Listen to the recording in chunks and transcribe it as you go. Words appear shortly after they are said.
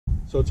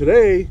So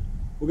today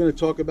we're going to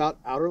talk about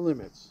outer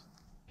limits.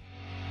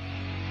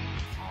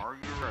 Are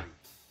you ready?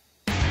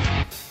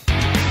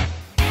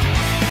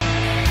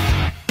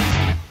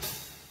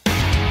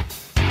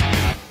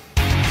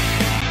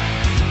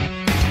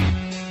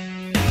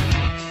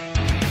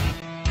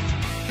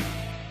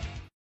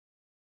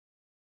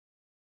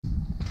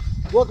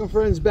 Welcome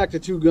friends back to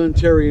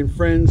TwoGunTerry and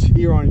Friends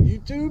here on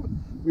YouTube.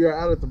 We are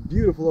out at the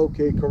beautiful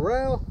OK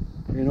Corral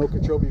in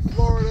Okeechobee,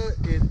 Florida.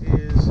 It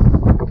is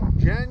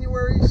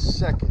January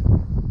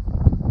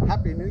 2nd.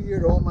 Happy New Year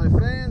to all my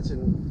fans,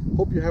 and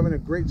hope you're having a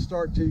great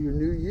start to your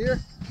new year.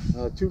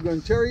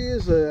 TwoGunTerry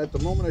is, at the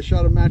moment I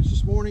shot a match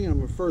this morning and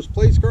I'm in first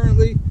place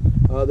currently.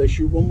 They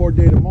shoot one more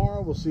day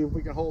tomorrow. We'll see if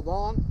we can hold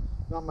on.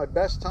 Not my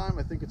best time,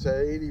 I think it's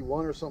at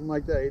 81 or something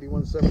like that,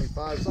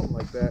 81.75, something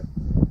like that.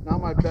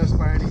 Not my best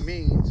by any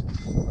means,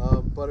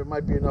 but it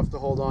might be enough to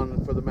hold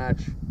on for the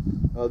match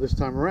this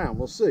time around.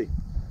 We'll see.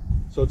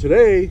 So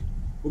today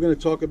we're going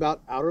to talk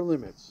about outer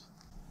limits.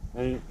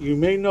 And you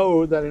may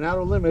know that in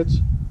outer limits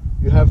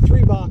you have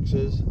 3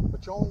 boxes,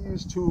 but you only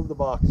use 2 of the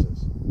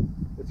boxes.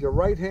 If you're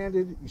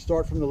right-handed, you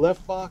start from the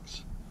left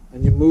box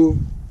and you move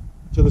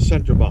to the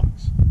center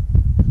box.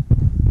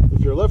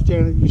 If you're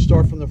left-handed, you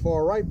start from the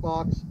far right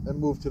box and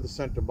move to the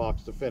center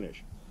box to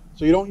finish.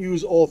 So you don't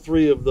use all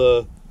 3 of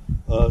the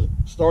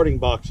starting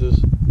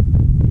boxes.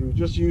 You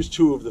just use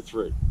 2 of the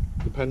 3,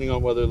 depending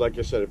on whether, like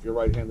I said, if you're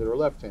right-handed or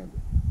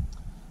left-handed.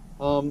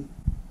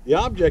 The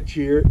object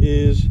here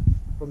is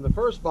from the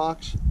first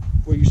box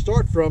where you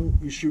start from,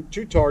 you shoot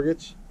 2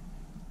 targets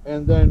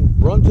and then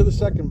run to the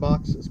second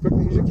box as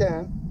quickly as you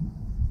can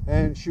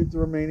and shoot the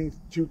remaining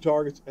 2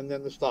 targets and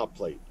then the stop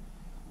plate.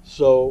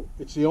 So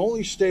it's the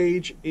only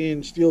stage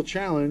in Steel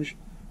Challenge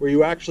where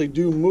you actually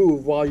do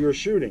move while you're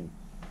shooting.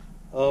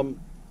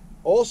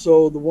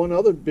 Also, the one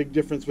other big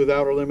difference with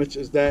outer limits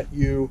is that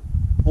you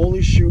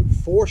only shoot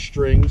 4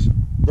 strings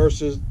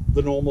versus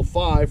the normal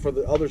 5 for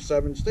the other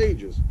 7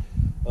 stages.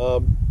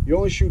 You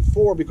only shoot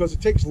 4 because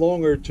it takes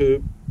longer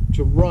to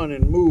run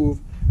and move,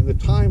 and the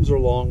times are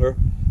longer.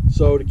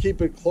 So to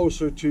keep it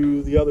closer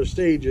to the other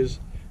stages,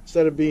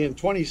 instead of being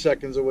 20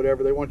 seconds or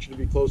whatever, they want you to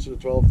be closer to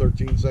 12,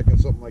 13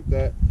 seconds, something like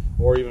that,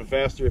 or even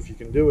faster if you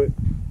can do it.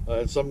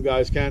 And some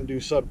guys can do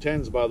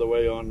sub-10s, by the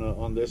way,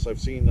 on this. I've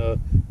seen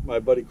my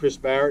buddy Chris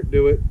Barrett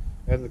do it,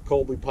 and the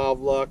Colby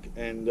Pavlak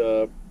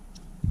and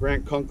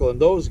Grant Kunkel and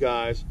those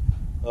guys.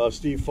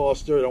 Steve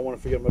Foster, I don't want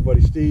to forget my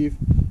buddy Steve.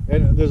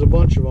 And there's a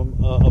bunch of them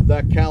of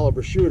that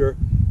caliber shooter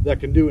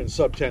that can do it in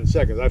sub-10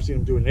 seconds. I've seen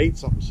them do it in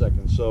 8-something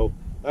seconds. So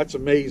that's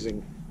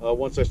amazing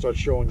once I start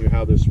showing you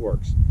how this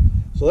works.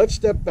 So let's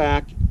step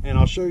back, and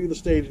I'll show you the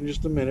stage in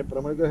just a minute, but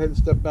I'm going to go ahead and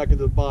step back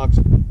into the box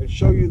and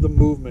show you the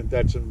movement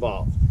that's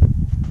involved.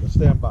 So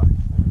stand by.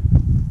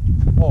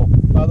 Oh,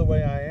 by the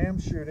way, I am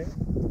shooting.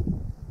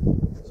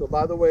 So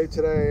by the way,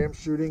 today I am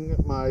shooting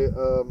my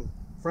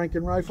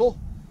Franken rifle.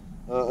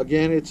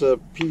 Again, it's a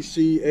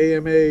PC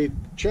AMA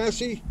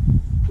chassis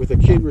with a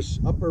kid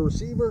upper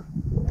receiver,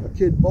 a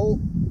kid bolt,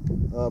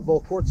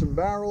 Volquartsen and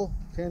barrel,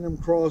 tandem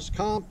cross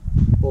comp,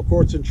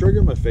 Volquartsen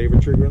trigger, my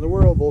favorite trigger in the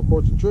world,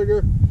 Volquartsen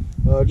trigger,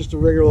 just a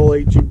regular old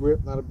A2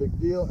 grip, not a big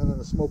deal, and then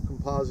a smoke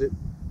composite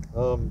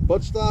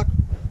buttstock,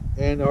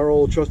 and our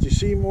old trusty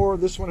Seymour.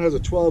 This one has a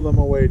 12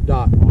 MOA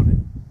dot on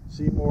it.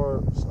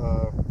 Seymour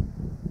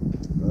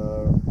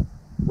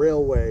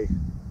Railway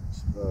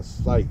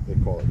site, they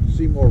call it,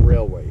 Seymour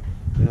Railway,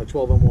 and a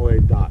 12 MOA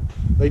dot.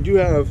 They do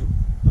have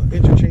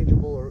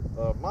interchangeable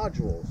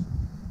modules,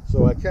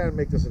 so I can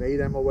make this an 8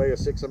 MOA, a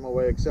 6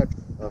 MOA, etc.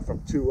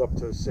 From 2 up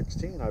to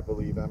 16, I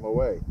believe,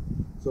 MOA.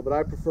 So, but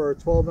I prefer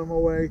 12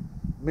 MOA,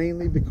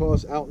 mainly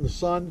because out in the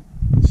sun,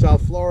 in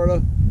South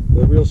Florida,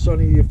 the real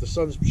sunny, if the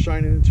sun's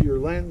shining into your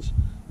lens,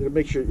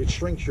 it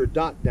shrinks your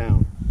dot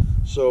down.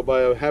 So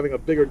by having a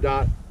bigger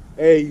dot,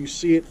 A, you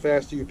see it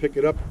faster, you pick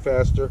it up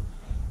faster,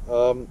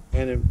 and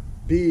then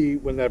B,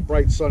 when that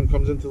bright sun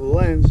comes into the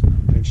lens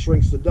and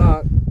shrinks the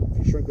dot,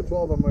 if you shrink the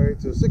 12 MOA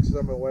to 6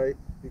 MOA,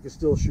 you can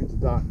still shoot the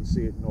dot and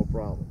see it no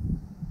problem.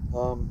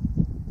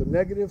 The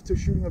negative to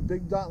shooting a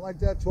big dot like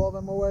that,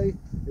 12 MOA,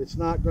 it's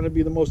not going to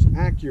be the most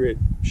accurate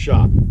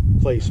shot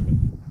placement.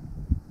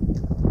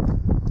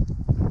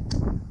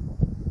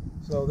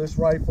 So this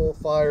rifle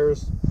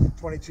fires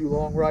 22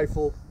 long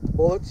rifle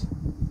bullets,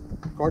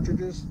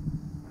 cartridges,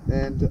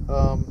 and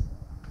I'm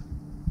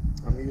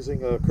using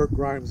Kirk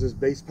Grimes'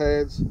 base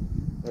pads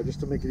just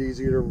to make it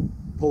easier to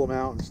pull them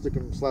out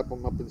and slap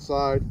them up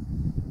inside.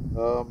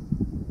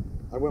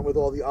 I went with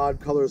all the odd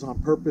colors on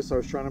purpose. I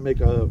was trying to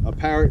make a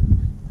parrot,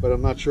 but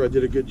I'm not sure I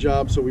did a good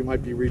job, so we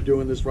might be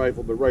redoing this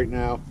rifle, but right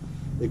now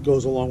it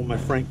goes along with my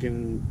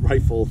Franken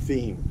rifle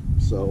theme.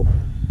 So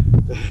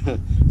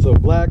so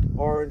black,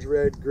 orange,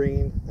 red,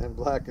 green, and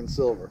black and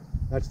silver.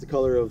 That's the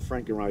color of the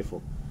Franken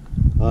rifle.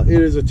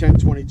 It is a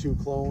 1022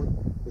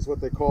 clone, is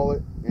what they call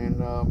it, and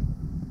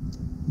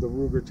the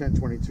Ruger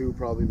 1022,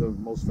 probably the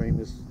most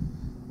famous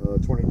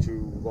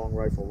 22 long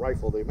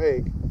rifle they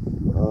make.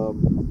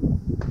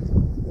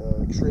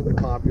 Extremely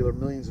popular,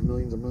 millions and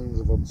millions and millions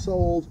of them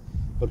sold,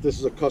 but this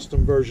is a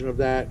custom version of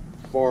that.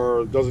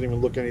 far doesn't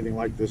even look anything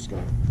like this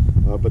gun,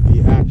 but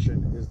the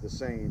action is the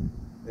same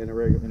in a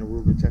Ruger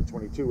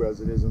 1022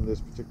 as it is in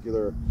this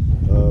particular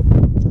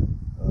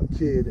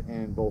Kid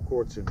and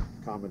Volquartsen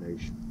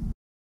combination.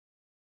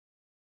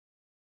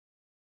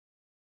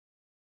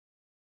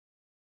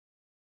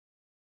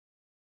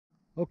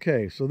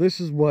 Okay, so this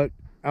is what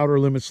Outer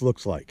Limits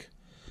looks like.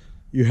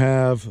 You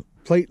have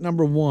plate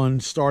number 1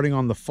 starting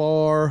on the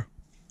far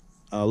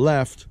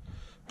left.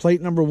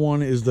 Plate number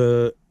 1 is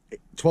the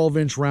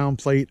 12-inch round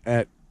plate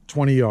at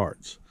 20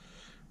 yards.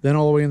 Then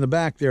all the way in the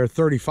back there,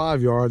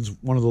 35 yards,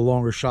 one of the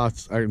longer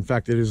shots. In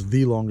fact, it is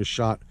the longest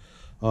shot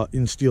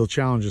in Steel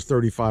Challenges,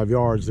 35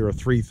 yards. There are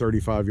 3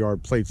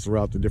 35-yard plates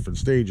throughout the different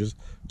stages.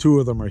 2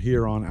 of them are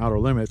here on Outer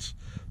Limits.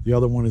 The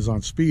other one is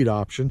on speed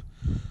option.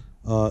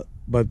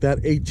 But that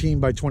 18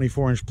 by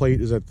 24-inch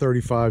plate is at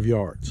 35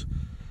 yards.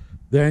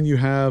 Then you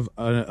have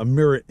a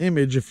mirror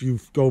image. If you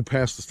go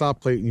past the stop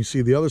plate and you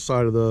see the other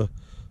side of the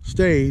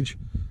stage,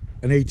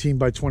 an 18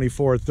 by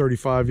 24 at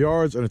 35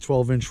 yards and a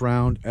 12-inch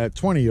round at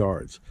 20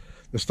 yards.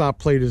 The stop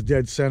plate is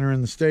dead center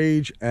in the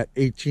stage at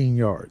 18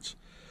 yards.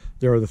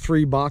 There are the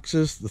 3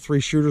 boxes, the 3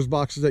 shooters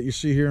boxes that you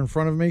see here in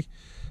front of me.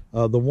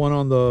 The one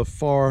on the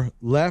far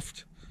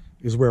left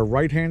is where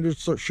right-handed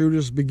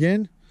shooters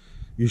begin.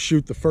 You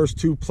shoot the first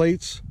 2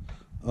 plates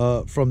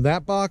from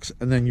that box,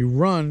 and then you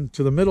run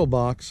to the middle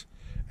box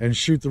and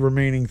shoot the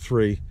remaining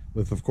 3,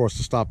 with of course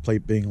the stop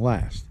plate being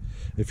last.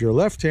 If you're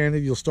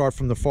left-handed, you'll start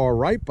from the far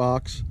right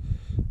box,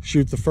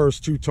 shoot the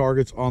first 2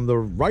 targets on the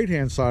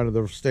right-hand side of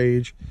the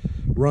stage,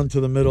 run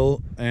to the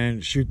middle,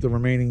 and shoot the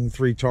remaining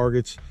 3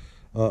 targets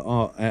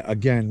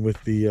again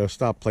with the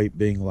stop plate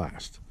being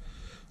last.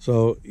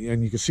 So,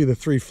 and you can see the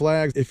 3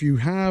 flags. If you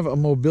have a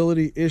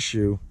mobility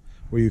issue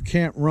where you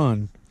can't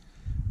run,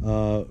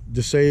 a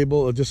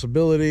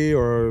disability,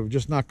 or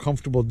just not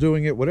comfortable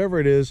doing it, whatever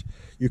it is,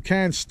 you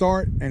can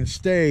start and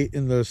stay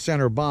in the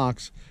center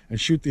box and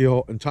shoot the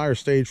whole entire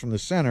stage from the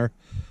center.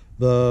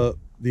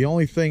 The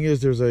only thing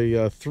is there's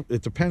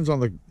it depends on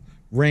the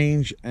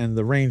range and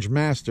the range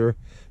master.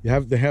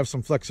 They have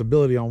some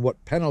flexibility on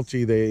what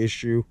penalty they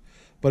issue,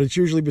 but it's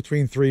usually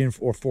between 3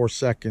 or 4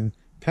 second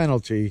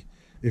penalty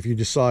if you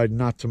decide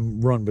not to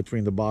run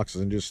between the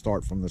boxes and just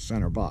start from the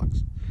center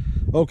box.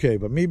 Okay,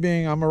 but me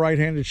being I'm a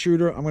right-handed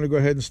shooter, I'm going to go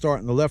ahead and start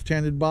in the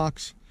left-handed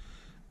box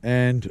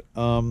and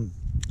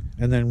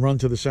then run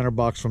to the center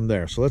box from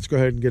there. So let's go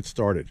ahead and get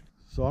started.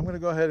 So I'm going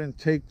to go ahead and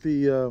take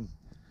the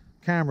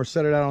camera,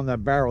 set it out on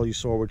that barrel you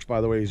saw, which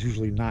by the way is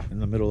usually not in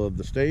the middle of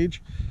the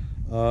stage.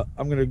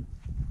 I'm going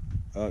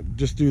to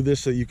just do this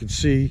so you can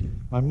see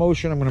my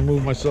motion. I'm going to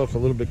move myself a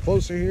little bit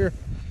closer here.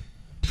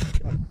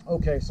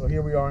 Okay, so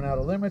here we are in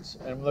Outer Limits,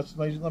 and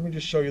let me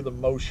just show you the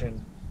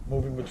motion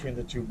moving between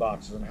the 2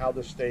 boxes and how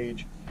the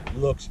stage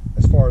looks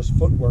as far as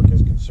footwork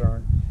is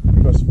concerned,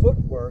 because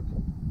footwork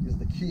is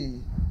the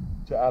key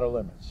to Outer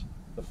Limits.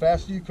 The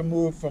faster you can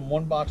move from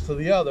one box to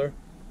the other,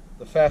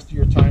 the faster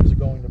your times are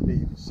going to be.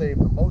 You can save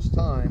the most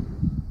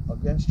time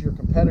against your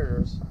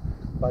competitors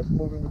by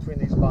moving between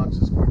these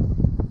boxes quickly.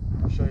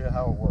 I'll show you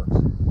how it works.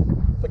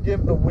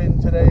 Forgive the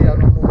wind today. I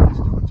don't know what it's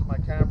doing to my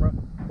camera,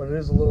 but it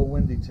is a little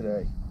windy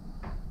today.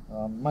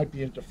 Might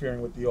be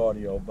interfering with the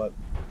audio, but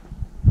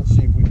let's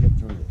see if we can get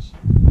through this.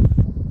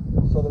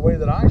 So the way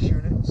that I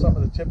shoot it, and some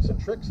of the tips and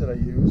tricks that I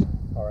use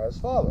are as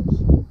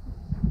follows.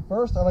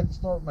 First, I like to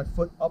start with my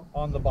foot up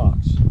on the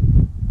box.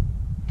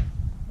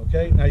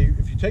 Okay, now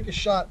if you take a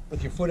shot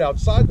with your foot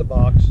outside the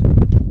box,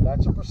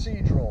 that's a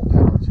procedural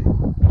penalty.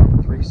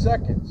 3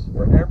 seconds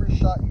for every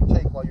shot you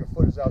take while your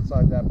foot is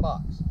outside that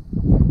box.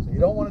 So you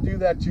don't want to do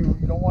that you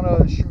don't want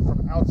to shoot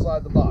from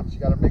outside the box. You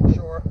got to make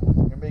sure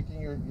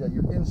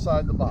you're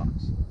inside the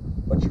box.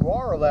 But you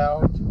are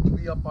allowed to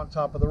be up on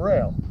top of the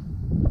rail.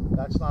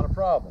 That's not a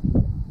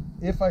problem.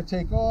 If I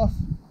take off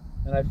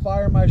and I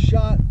fire my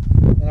shot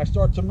and I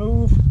start to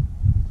move,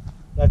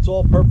 that's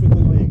all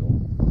perfectly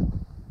legal.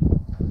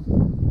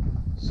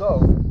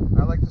 So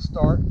I like to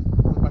start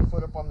with my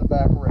foot up on the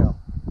back rail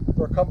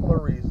for a couple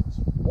of reasons.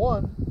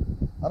 One,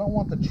 I don't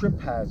want the trip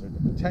hazard,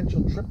 the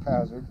potential trip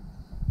hazard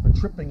for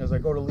tripping as I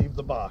go to leave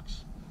the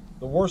box.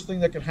 The worst thing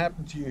that can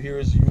happen to you here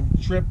is you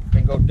trip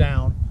and go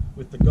down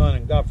with the gun,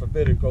 and God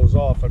forbid it goes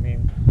off. I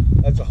mean,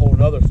 that's a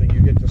whole other thing.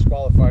 You get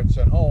disqualified and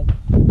sent home.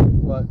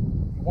 But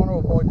you want to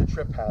avoid the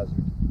trip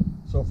hazard.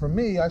 So for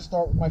me, I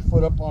start with my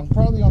foot up on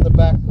probably on the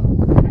back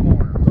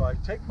corner. So I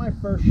take my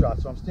first shot.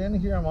 So I'm standing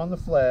here, I'm on the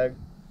flag,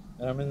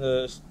 and I'm in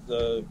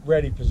the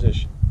ready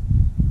position.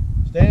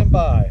 Stand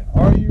by.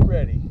 Are you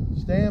ready?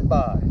 Stand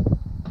by.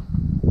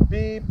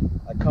 Beep.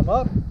 I come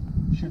up,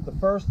 shoot the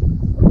first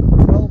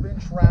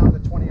 12-inch round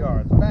at 20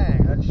 yards.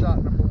 Bang. That's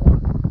shot number 1.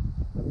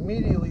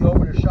 Immediately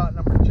over to shot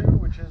number 2,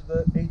 which is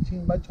the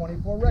 18 by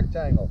 24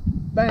 rectangle.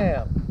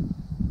 Bam.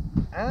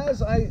 As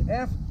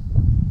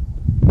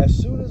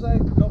soon as I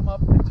come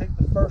up and take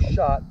the first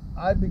shot,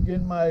 I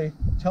begin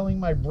telling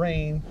my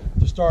brain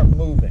to start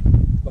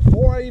moving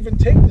before I even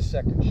take the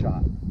second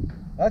shot.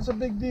 That's a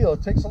big deal.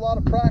 It takes a lot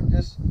of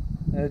practice,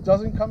 and it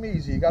doesn't come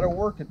easy. You got to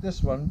work at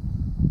this one,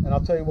 and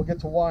I'll tell you, we'll get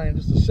to why in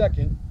just a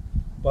second.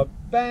 But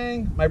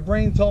bang, my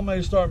brain told me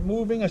to start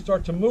moving. I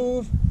start to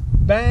move.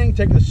 Bang,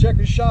 take the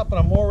second shot, but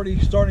I'm already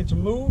starting to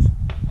move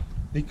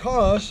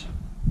because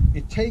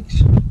it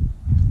takes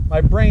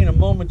my brain a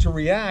moment to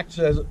react.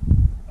 Says,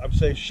 I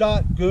say,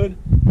 shot, good.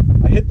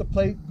 I hit the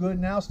plate, good.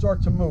 Now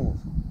start to move.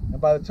 And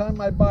by the time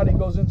my body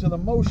goes into the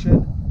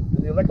motion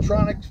and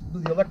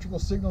the electrical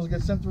signals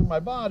get sent through my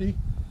body,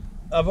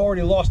 I've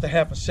already lost a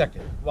half a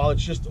second while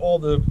it's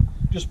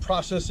just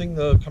processing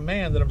the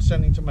command that I'm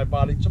sending to my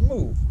body to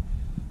move.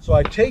 So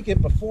I take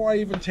it before I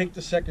even take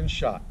the second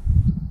shot.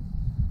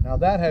 Now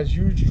that has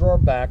huge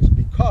drawbacks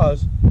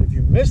because if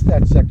you miss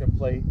that second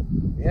plate,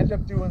 you end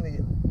up doing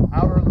the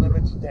outer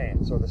limits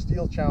dance or the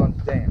steel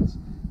challenge dance.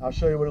 I'll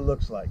show you what it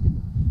looks like.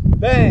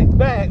 Bang,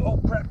 bang,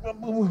 oh crap,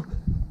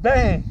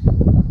 bang.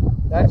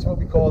 That's what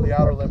we call the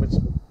outer limits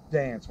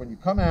dance. When you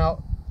come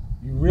out,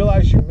 you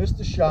realize you missed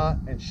the shot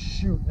and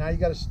shoot. Now you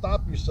got to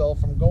stop yourself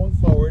from going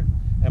forward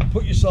and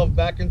put yourself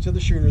back into the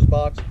shooter's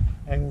box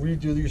and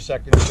redo your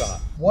second shot.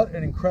 What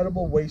an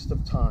incredible waste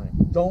of time.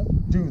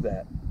 Don't do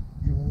that.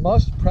 You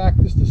must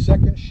practice the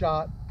second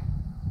shot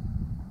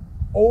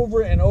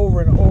over and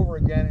over and over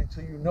again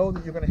until you know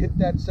that you're going to hit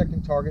that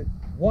second target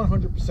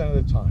 100%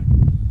 of the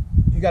time.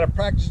 You got to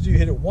practice until you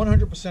hit it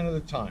 100% of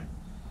the time.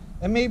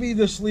 And maybe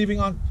this leaving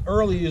on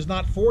early is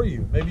not for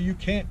you. Maybe you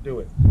can't do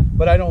it.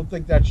 But I don't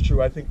think that's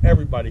true. I think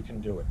everybody can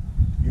do it.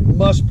 You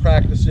must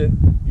practice it.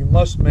 You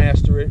must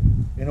master it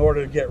in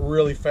order to get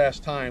really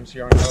fast times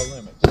here on our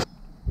limits.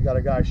 We got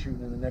a guy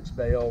shooting in the next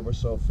bay over,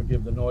 so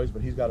forgive the noise,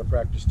 but he's got to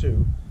practice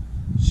too.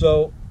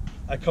 So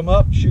I come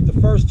up, shoot the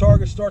first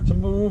target, start to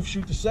move,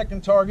 shoot the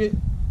second target,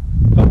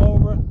 come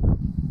over.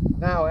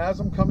 Now, as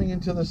I'm coming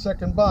into the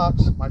second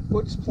box, my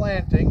foot's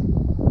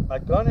planting, my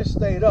gun has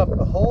stayed up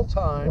the whole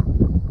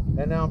time,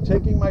 and now I'm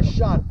taking my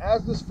shot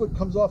as this foot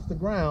comes off the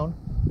ground,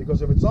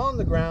 because if it's on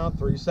the ground,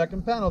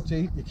 3-second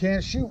penalty, you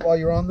can't shoot while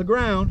you're on the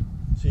ground,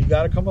 so you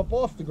got to come up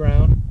off the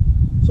ground.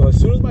 So as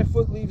soon as my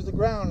foot leaves the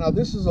ground, now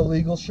this is a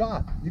legal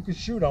shot. You can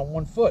shoot on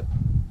one foot.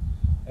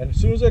 And as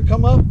soon as I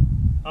come up,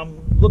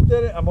 I'm looked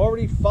at it, I'm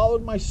already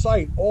followed my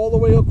sight all the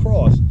way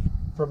across.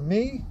 For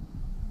me,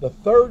 the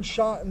third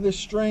shot in this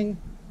string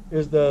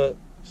is the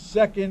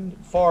second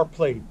far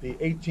plate, the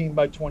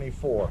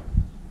 18x24.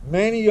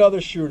 Many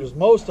other shooters,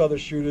 most other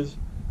shooters,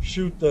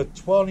 shoot the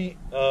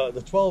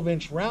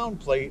 12-inch round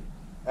plate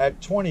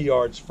at 20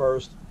 yards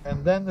first,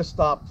 and then the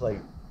stop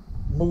plate.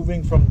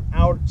 Moving from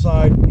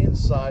outside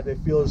inside, they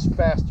feel is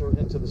faster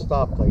into the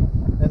stop plate.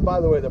 And by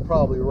the way, they're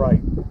probably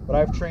right, but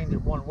I've trained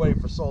it one way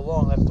for so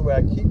long, that's the way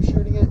I keep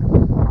shooting it.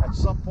 At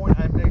some point,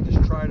 I may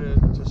just try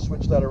to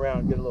switch that around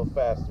and get a little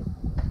faster.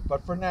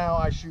 But for now,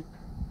 I shoot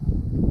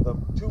the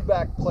two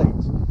back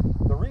plates.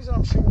 The reason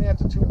I'm shooting at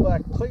the two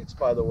black plates,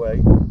 by the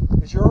way,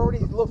 is you're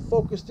already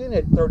focused in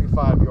at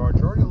 35 yards.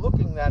 You're already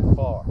looking that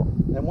far.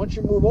 And once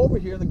you move over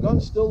here, the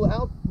gun's still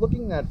out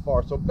looking that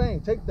far. So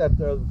bang, take that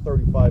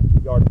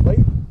 35-yard plate,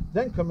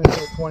 then come into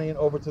the 20 and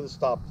over to the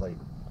stop plate.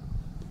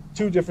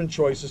 Two different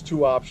choices,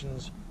 two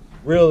options.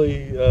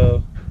 Really,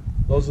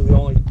 those are the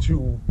only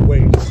two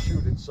ways to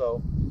shoot it.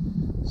 So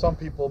some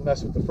people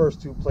mess with the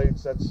first two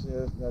plates. That's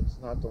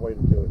not the way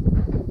to do it.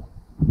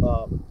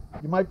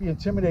 You might be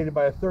intimidated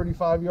by a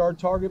 35-yard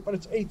target, but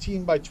it's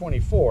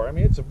 18x24. I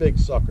mean, it's a big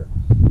sucker.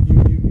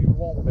 You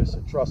won't miss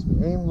it, trust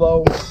me. Aim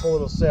low,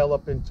 it'll sail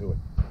up into it.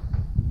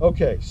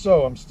 Okay,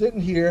 so I'm sitting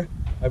here.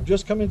 I've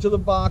just come into the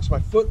box. My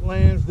foot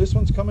lands. This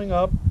one's coming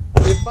up.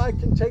 If I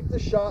can take the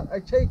shot, I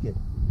take it.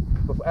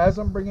 But as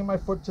I'm bringing my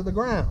foot to the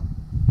ground,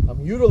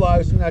 I'm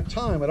utilizing that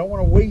time. I don't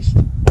want to waste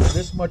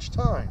this much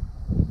time.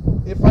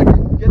 If I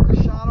can get the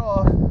shot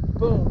off,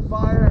 boom,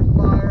 fire,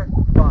 fire,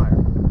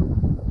 fire.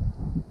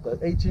 The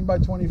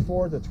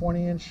 18x24, the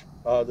 20-inch,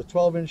 the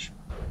 12-inch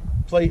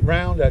plate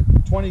round at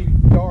 20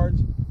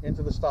 yards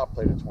into the stop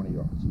plate at 20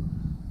 yards.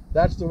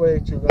 That's the way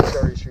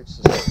TwoGunTerry shoots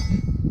the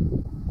stage.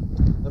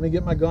 Let me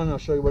get my gun and I'll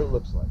show you what it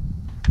looks like.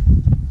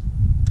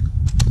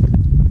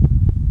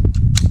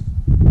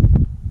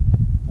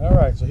 All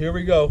right, so here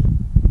we go.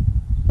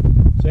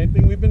 Same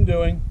thing we've been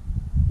doing.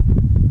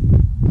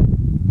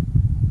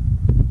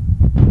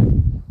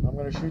 I'm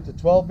going to shoot the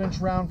 12-inch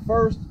round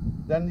first,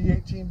 then the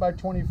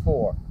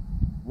 18x24.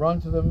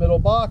 Run to the middle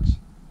box,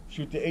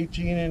 shoot the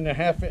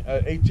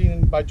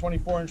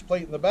 18x24-inch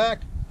plate in the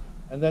back,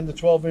 and then the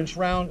 12-inch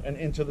round and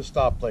into the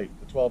stop plate,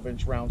 the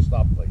 12-inch round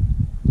stop plate.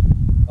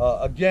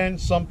 Again,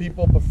 some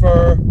people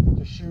prefer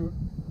to shoot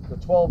the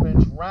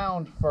 12-inch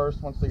round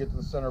first once they get to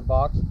the center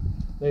box.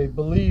 They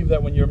believe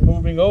that when you're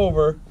moving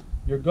over,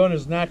 your gun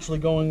is naturally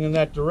going in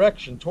that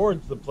direction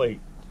towards the plate.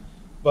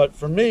 But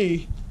for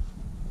me,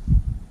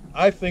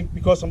 I think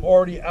because I'm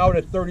already out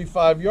at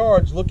 35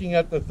 yards, looking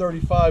at the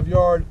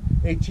 35-yard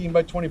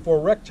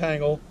 18x24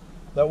 rectangle,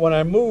 that when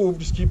I move,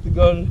 just keep the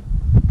gun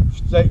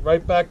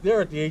right back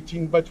there at the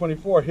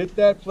 18x24. Hit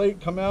that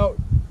plate, come out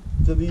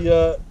to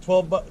the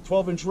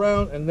 12-inch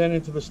round, and then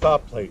into the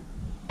stop plate.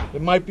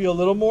 It might be a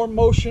little more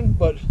motion,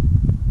 but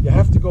you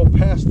have to go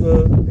past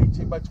the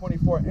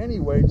 18x24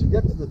 anyway to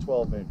get to the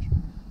 12-inch.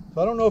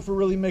 So I don't know if it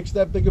really makes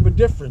that big of a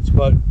difference,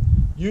 but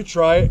You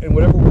try it, and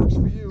whatever works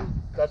for you,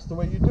 that's the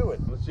way you do it.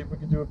 Let's see if we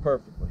can do it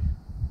perfectly.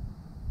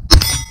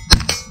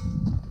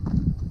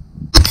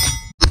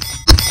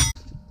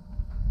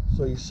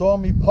 So you saw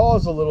me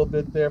pause a little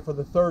bit there for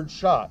the third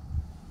shot.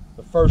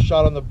 The first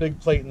shot on the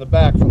big plate in the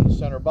back from the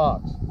center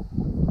box.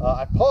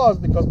 I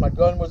paused because my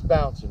gun was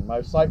bouncing.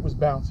 My sight was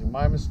bouncing.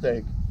 My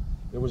mistake.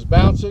 It was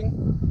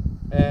bouncing,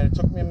 and it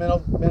took me a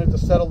minute to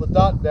settle the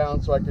dot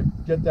down so I could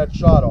get that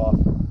shot off.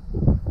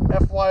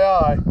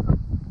 FYI,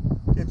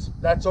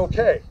 that's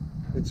okay.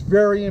 It's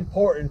very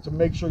important to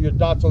make sure your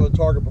dot's on the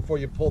target before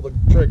you pull the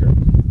trigger.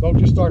 Don't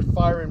just start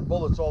firing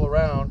bullets all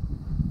around.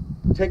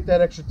 Take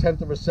that extra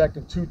 1/10 of a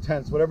second,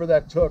 2/10, whatever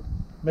that took.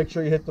 Make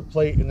sure you hit the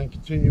plate and then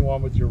continue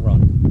on with your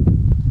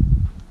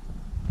run.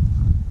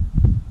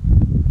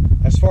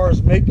 As far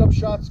as makeup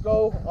shots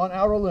go on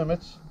outer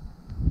limits,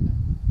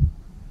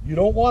 you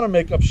don't want to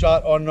make up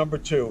shot on number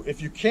 2.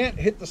 If you can't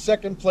hit the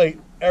second plate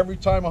every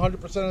time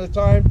 100% of the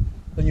time,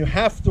 then you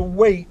have to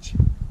wait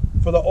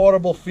for the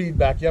audible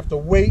feedback. You have to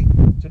wait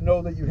to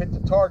know that you hit the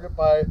target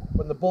by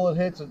when the bullet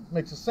hits, it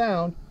makes a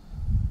sound.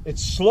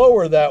 It's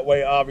slower that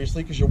way,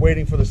 obviously, because you're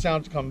waiting for the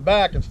sound to come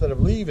back instead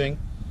of leaving,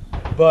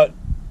 but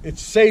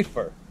it's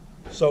safer.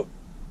 So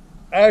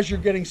as you're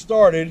getting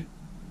started,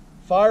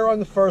 fire on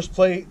the first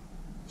plate,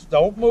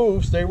 don't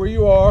move, stay where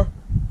you are.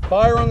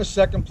 Fire on the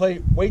second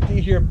plate, wait till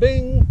you hear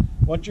bing.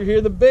 Once you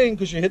hear the bing,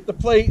 because you hit the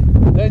plate,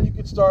 then you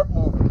can start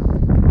moving.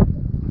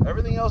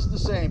 Everything else is the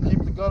same.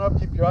 Keep the gun up,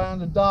 keep your eye on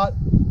the dot,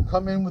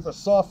 come in with a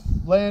soft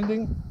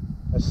landing,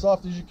 as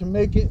soft as you can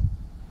make it,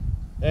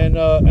 and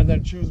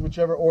then choose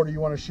whichever order you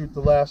want to shoot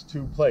the last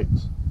 2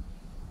 plates.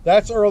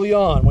 That's early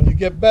on. When you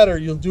get better,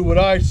 you'll do what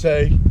I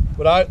say,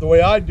 the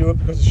way I do it,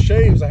 because it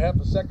shaves a half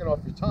a second off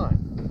your time.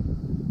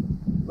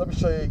 Let me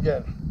show you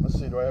again. Let's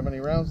see, do I have any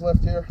rounds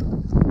left here?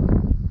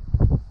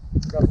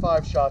 Got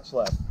 5 shots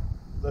left.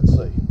 Let's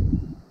see.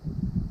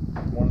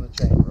 1 in the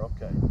chamber,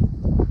 okay.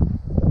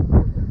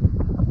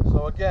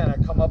 So again, I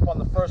come up on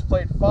the first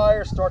plate,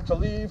 fire, start to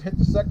leave, hit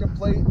the second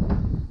plate.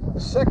 The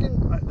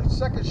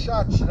second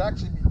shot should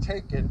actually be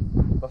taken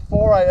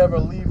before I ever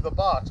leave the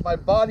box. My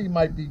body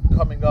might be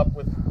coming up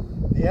with,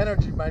 the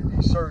energy might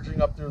be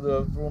surging up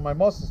through my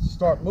muscles to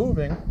start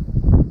moving,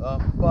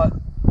 but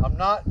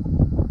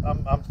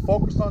I'm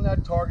focused on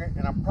that target,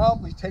 and I'm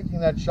probably taking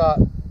that shot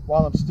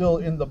while I'm still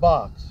in the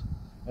box,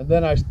 and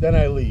then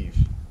I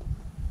leave.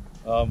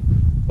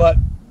 But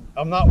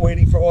I'm not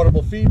waiting for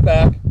audible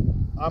feedback.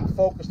 I'm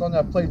focused on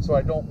that plate so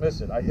I don't miss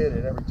it. I hit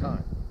it every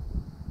time.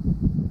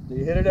 Do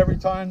you hit it every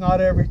time? Not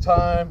every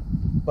time,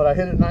 but I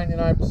hit it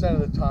 99%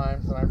 of the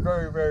times, and I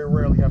very, very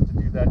rarely have to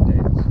do that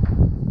dance.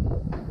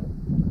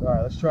 All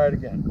right, let's try it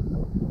again.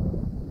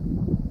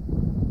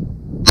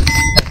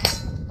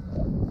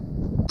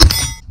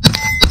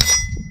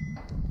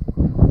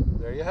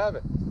 There you have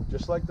it,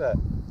 just like that.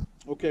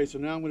 Okay, so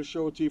now I'm going to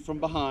show it to you from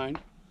behind.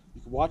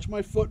 You can watch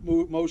my foot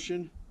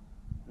motion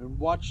and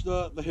watch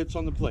the hits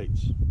on the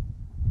plates.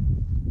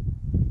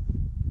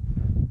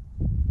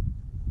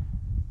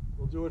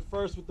 We'll do it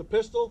first with the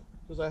pistol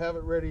because I have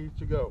it ready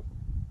to go.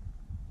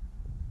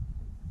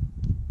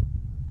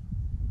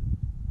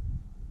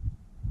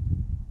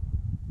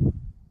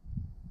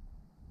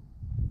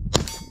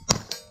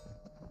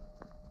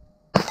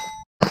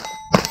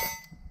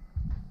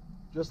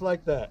 Just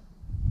like that.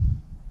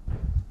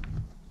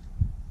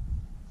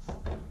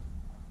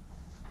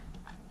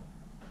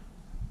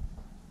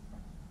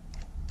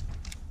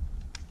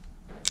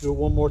 Do it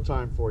one more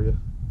time for you.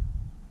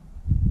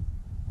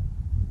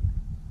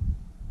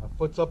 My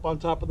foot's up on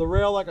top of the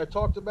rail like I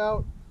talked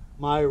about.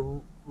 My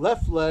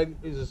left leg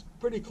is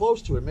pretty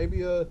close to it,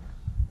 maybe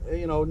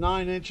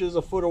 9 inches,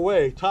 a foot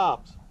away,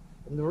 tops.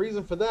 And the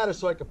reason for that is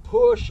so I can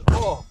push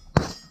off.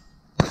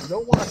 You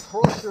don't want to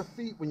cross your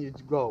feet when you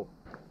go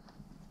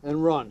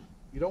and run.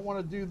 You don't want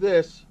to do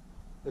this.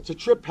 It's a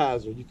trip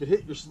hazard. You could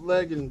hit your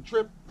leg and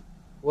trip,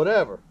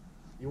 whatever.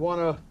 You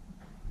want to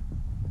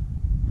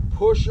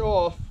push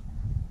off,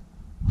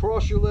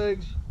 cross your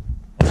legs,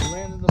 and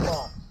land in the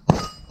box.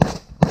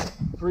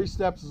 3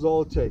 steps is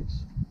all it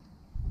takes.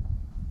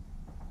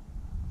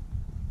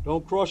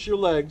 Don't cross your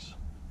legs.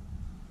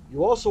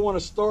 You also want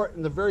to start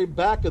in the very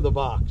back of the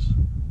box.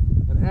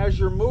 And as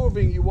you're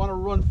moving, you want to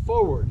run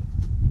forward.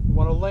 You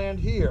want to land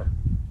here.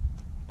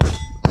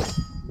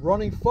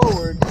 Running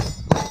forward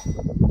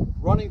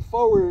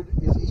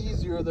is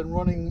easier than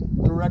running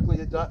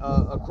directly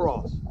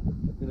across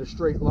in a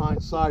straight line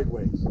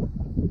sideways.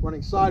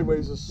 Running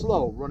sideways is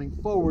slow. Running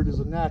forward is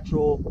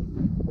natural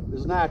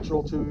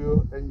to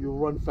you, and you'll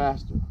run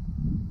faster.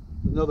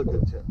 Another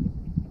good tip.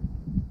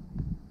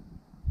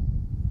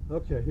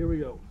 Okay, here we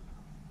go.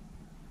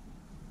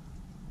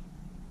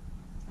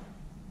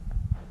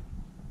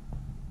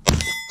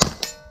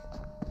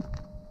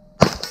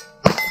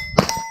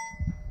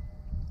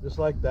 Just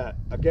like that.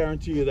 I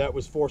guarantee you that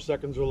was 4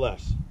 seconds or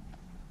less.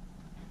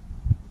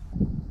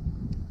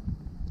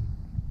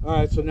 All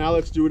right, so now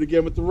let's do it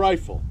again with the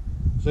rifle.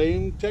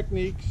 Same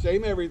technique,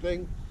 same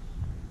everything.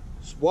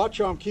 Just watch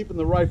how I'm keeping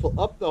the rifle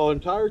up the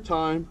entire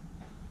time.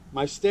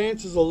 My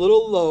stance is a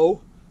little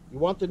low You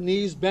want the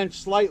knees bent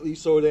slightly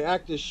so they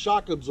act as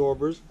shock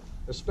absorbers,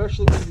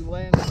 especially when you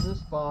land in this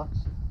box.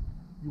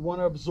 You want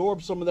to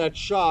absorb some of that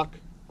shock.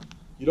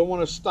 You don't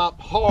want to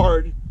stop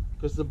hard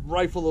because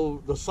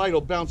the sight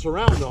will bounce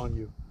around on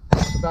you.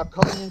 It's about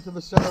coming into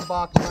the center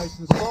box nice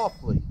and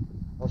softly.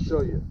 I'll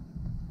show you.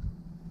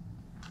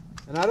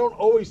 And I don't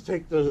always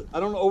take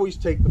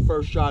the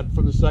first shot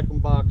from the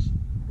second box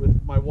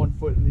with my 1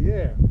 foot in the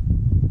air.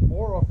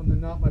 More often than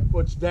not, my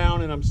foot's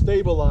down and I'm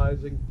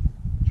stabilizing,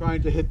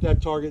 trying to hit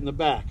that target in the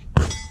back.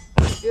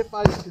 If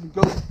I can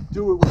go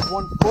do it with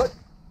 1 foot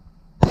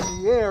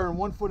in the air and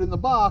 1 foot in the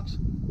box,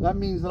 that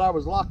means that I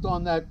was locked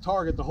on that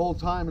target the whole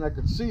time and I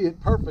could see it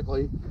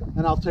perfectly,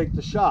 and I'll take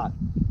the shot.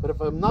 But if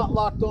I'm not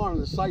locked on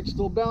and the sight's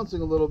still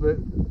bouncing a little bit,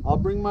 I'll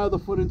bring my other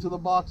foot into the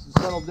box and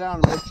settle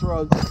down and make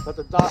sure that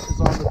the dot is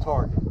on the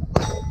target.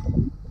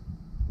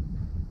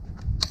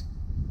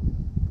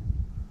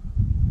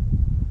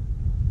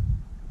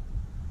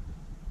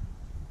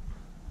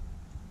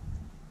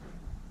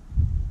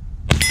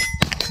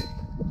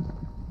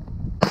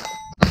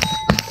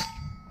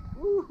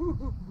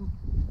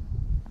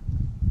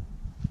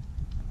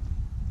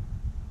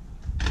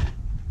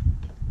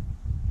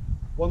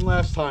 One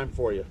last time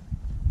for you.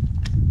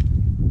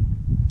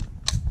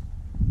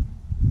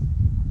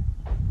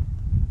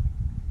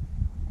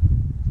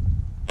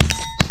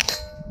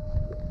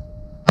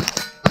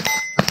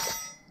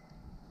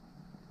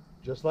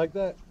 Just like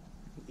that.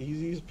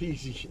 Easy as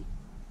peasy.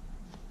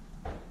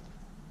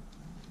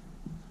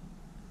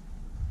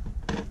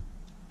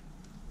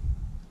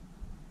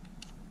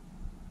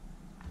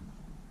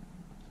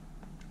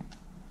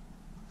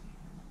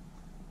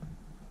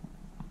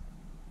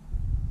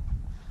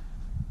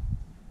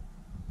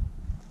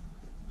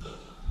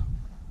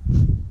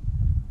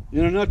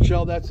 In a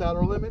nutshell, that's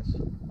outer limits.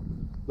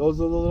 Those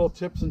are the little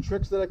tips and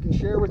tricks that I can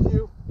share with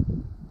you.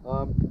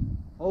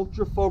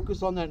 Ultra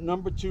focus on that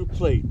number 2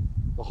 plate.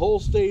 The whole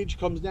stage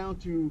comes down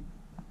to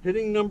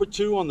hitting number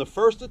 2 on the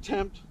first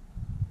attempt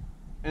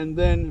and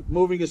then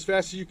moving as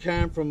fast as you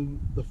can from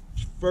the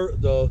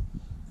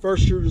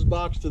first shooter's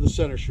box to the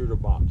center shooter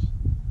box.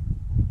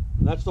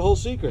 And that's the whole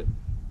secret.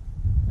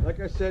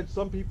 Like I said,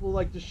 some people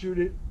like to shoot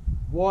it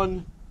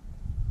they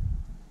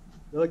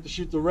like to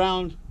shoot the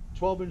round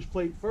 12-inch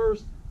plate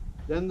first,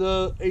 then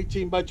the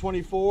 18 by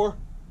 24,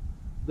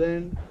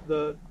 then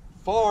the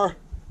far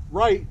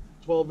right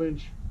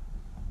 12-inch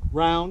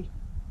round,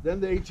 then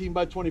the 18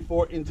 by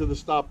 24 into the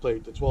stop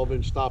plate, the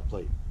 12-inch stop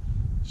plate.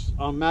 It's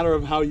a matter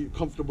of how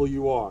comfortable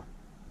you are.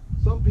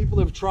 Some people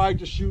have tried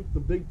to shoot the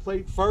big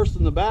plate first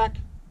in the back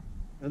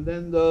and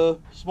then the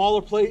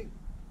smaller plate.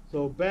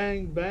 So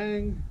bang,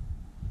 bang,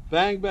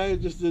 bang, bang.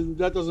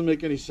 That doesn't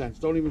make any sense.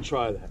 Don't even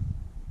try that.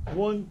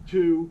 1,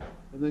 2,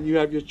 and then you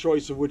have your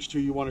choice of which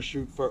one you want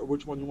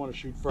to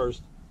shoot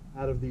first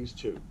out of these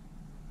two.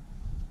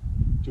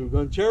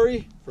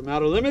 TwoGunTerry from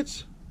Outer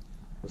Limits.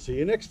 We'll see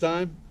you next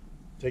time.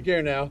 Take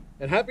care now,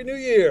 and Happy New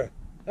Year!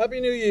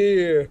 Happy New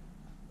Year!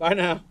 Bye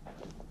now.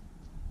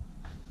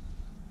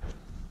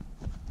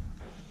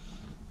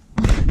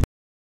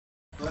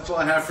 That's all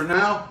I have for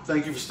now.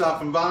 Thank you for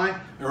stopping by,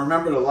 and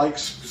remember to like,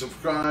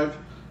 subscribe,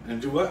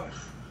 and do what?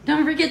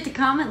 Don't forget to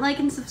comment, like,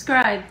 and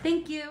subscribe.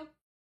 Thank you.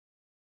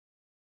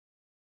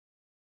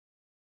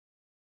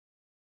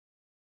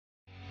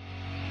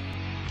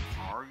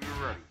 Are you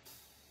ready?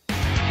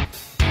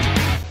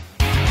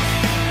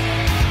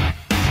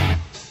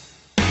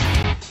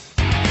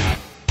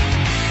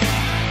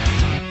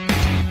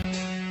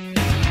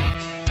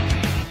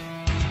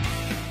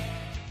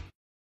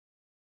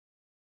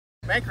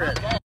 Bank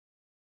red.